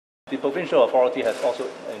The provincial authority has also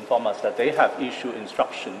informed us that they have issued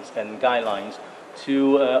instructions and guidelines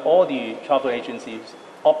to all the travel agencies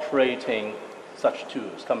operating such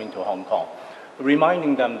tours coming to Hong Kong,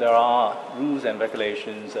 reminding them there are rules and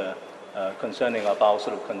regulations concerning about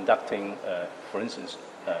sort of conducting, for instance,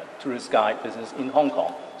 tourist guide business in Hong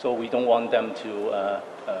Kong. So we don't want them to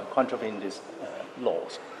contravene these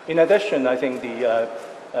laws. In addition, I think the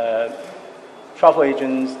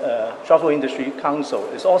Travel Industry Council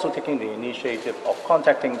is also taking the initiative of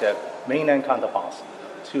contacting their mainland counterparts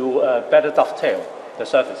to better dovetail the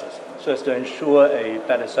services so as to ensure a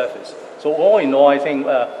better service. So all in all, I think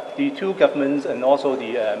the two governments and also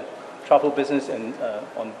the travel business and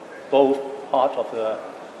on both parts of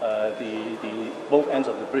both ends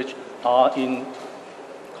of the bridge are in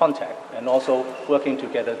contact and also working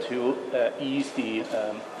together to ease the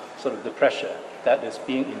sort of the pressure that is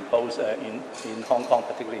being imposed in Hong Kong,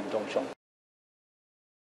 particularly in Dong Chong.